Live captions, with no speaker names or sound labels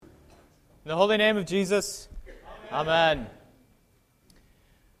In the holy name of Jesus, Amen.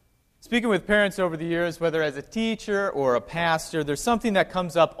 Speaking with parents over the years, whether as a teacher or a pastor, there's something that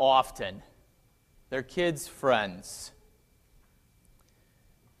comes up often. Their kids' friends.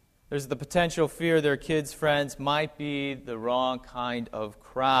 There's the potential fear their kids' friends might be the wrong kind of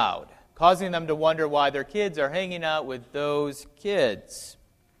crowd, causing them to wonder why their kids are hanging out with those kids.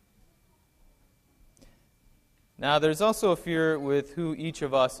 Now, there's also a fear with who each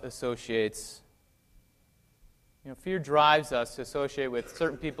of us associates. Fear drives us to associate with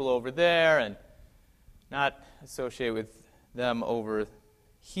certain people over there and not associate with them over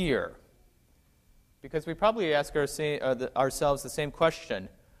here. Because we probably ask ourselves the same question.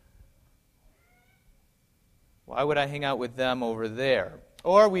 Why would I hang out with them over there?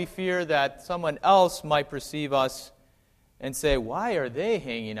 Or we fear that someone else might perceive us and say, why are they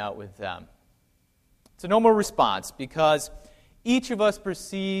hanging out with them? It's a normal response because each of us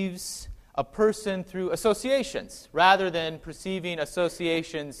perceives a person through associations rather than perceiving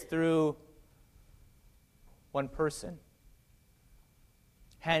associations through one person.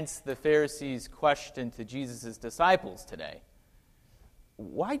 Hence the Pharisees' question to Jesus' disciples today.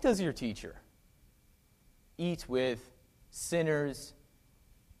 Why does your teacher eat with sinners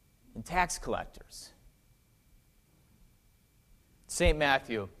and tax collectors? St.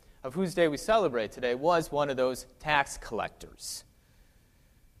 Matthew, of whose day we celebrate today, was one of those tax collectors.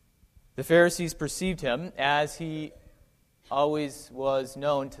 The Pharisees perceived him as he always was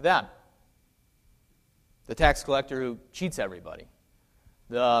known to them. The tax collector who cheats everybody.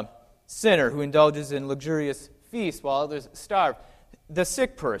 The sinner who indulges in luxurious feasts while others starve. The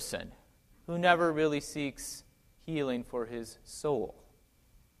sick person who never really seeks healing for his soul.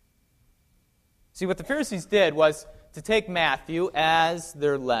 See, what the Pharisees did was to take Matthew as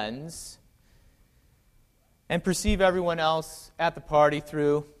their lens and perceive everyone else at the party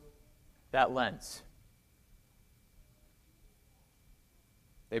through that lens.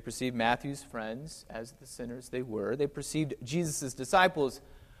 They perceived Matthew's friends as the sinners they were. They perceived Jesus' disciples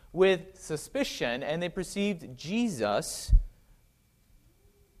with suspicion, and they perceived Jesus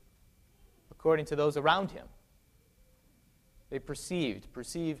according to those around him. They perceived.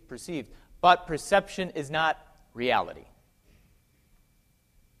 But perception is not reality.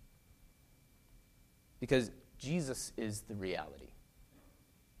 Because Jesus is the reality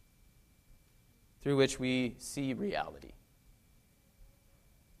through which we see reality.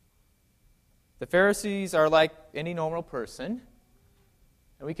 The Pharisees are like any normal person,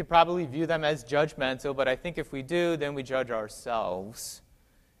 and we could probably view them as judgmental, but I think if we do, then we judge ourselves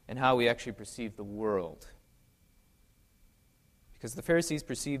and how we actually perceive the world. Because the Pharisees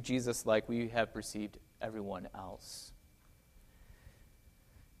perceived Jesus like we have perceived everyone else.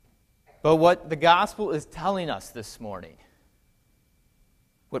 But what the gospel is telling us this morning,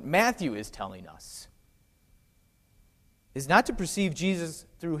 what Matthew is telling us, is not to perceive Jesus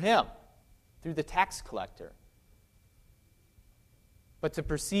through him, through the tax collector, but to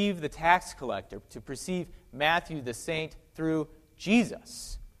perceive the tax collector, to perceive Matthew the saint through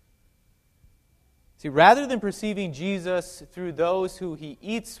Jesus. See, rather than perceiving Jesus through those who he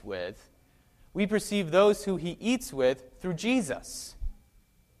eats with, we perceive those who he eats with through Jesus.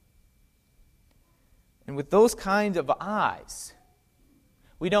 And with those kinds of eyes,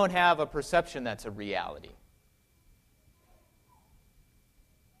 we don't have a perception that's a reality.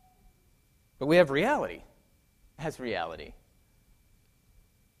 But we have reality as reality.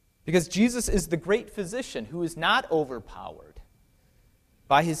 Because Jesus is the great physician who is not overpowered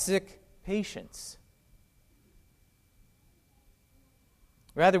by his sick patients.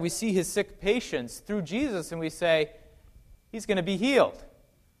 Rather, we see his sick patients through Jesus and we say, he's going to be healed.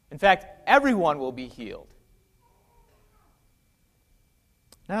 In fact, everyone will be healed.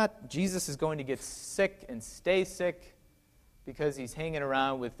 Not Jesus is going to get sick and stay sick because he's hanging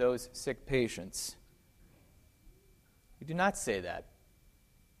around with those sick patients. We do not say that.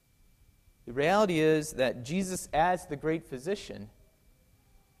 The reality is that Jesus, as the great physician,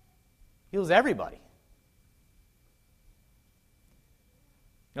 heals everybody.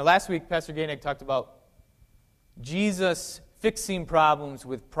 Last week, Pastor Gainig talked about Jesus fixing problems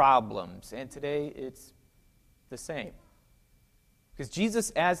with problems, and today it's the same. Because Jesus,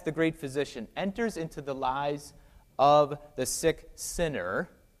 as the great physician, enters into the lives of the sick sinner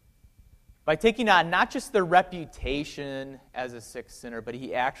by taking on not just their reputation as a sick sinner, but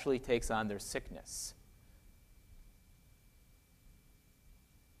he actually takes on their sickness.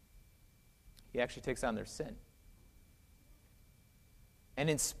 He actually takes on their sin. And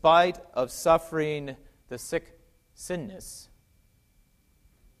in spite of suffering the sick sinness,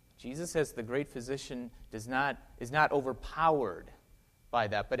 Jesus, as the great physician, is not overpowered by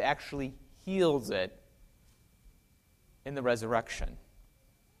that, but actually heals it in the resurrection.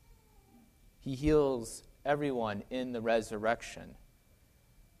 He heals everyone in the resurrection.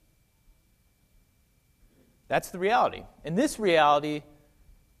 That's the reality. And this reality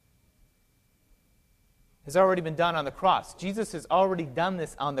has already been done on the cross. Jesus has already done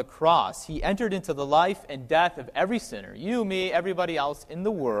this on the cross. He entered into the life and death of every sinner, you, me, everybody else in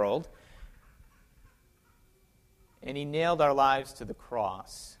the world, and he nailed our lives to the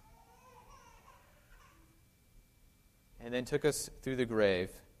cross. And then took us through the grave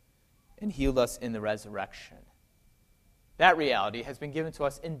and healed us in the resurrection. That reality has been given to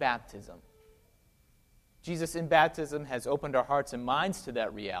us in baptism. Jesus in baptism has opened our hearts and minds to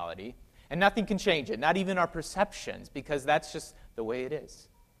that reality, and nothing can change it, not even our perceptions, because that's just the way it is.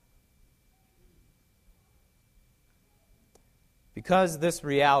 Because this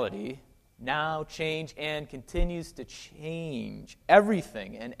reality now changed and continues to change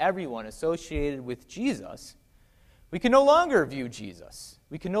everything and everyone associated with Jesus, we can no longer view Jesus.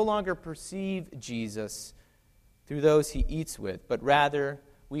 We can no longer perceive Jesus through those he eats with, but rather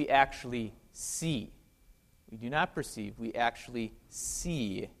we actually see. We do not perceive, we actually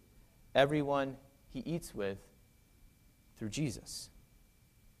see everyone he eats with through Jesus.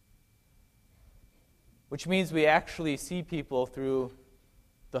 Which means we actually see people through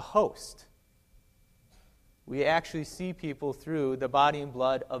the host. We actually see people through the body and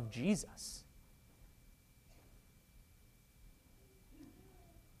blood of Jesus.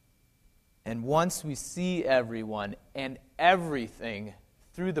 And once we see everyone and everything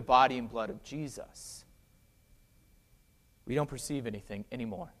through the body and blood of Jesus, we don't perceive anything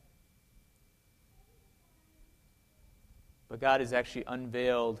anymore. But God has actually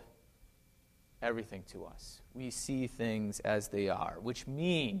unveiled everything to us. We see things as they are, which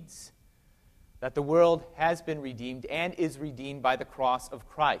means that the world has been redeemed and is redeemed by the cross of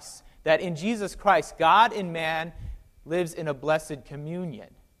Christ. That in Jesus Christ, God and man lives in a blessed communion.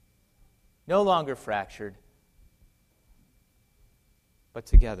 No longer fractured, but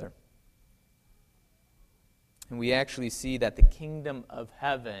together. And we actually see that the kingdom of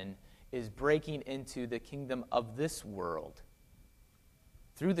heaven is breaking into the kingdom of this world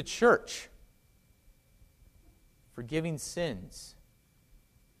through the church, forgiving sins,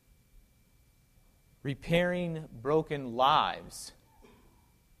 repairing broken lives,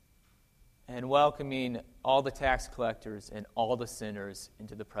 and welcoming all the tax collectors and all the sinners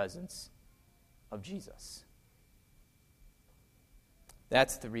into the presence of Jesus.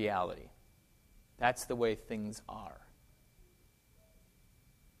 That's the reality. That's the way things are.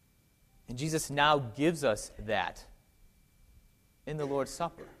 And Jesus now gives us that in the Lord's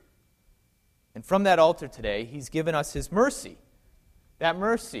Supper. And from that altar today, he's given us his mercy. That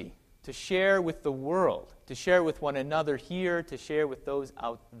mercy to share with the world, to share with one another here, to share with those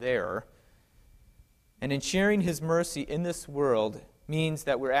out there. And in sharing his mercy in this world means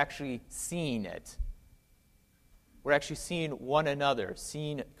that we're actually seeing it. We're actually seeing one another,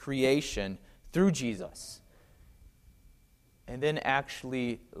 seeing creation through Jesus, and then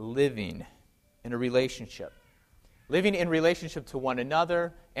actually living in a relationship. Living in relationship to one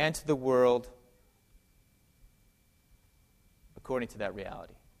another and to the world according to that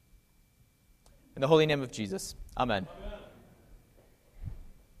reality. In the holy name of Jesus, amen.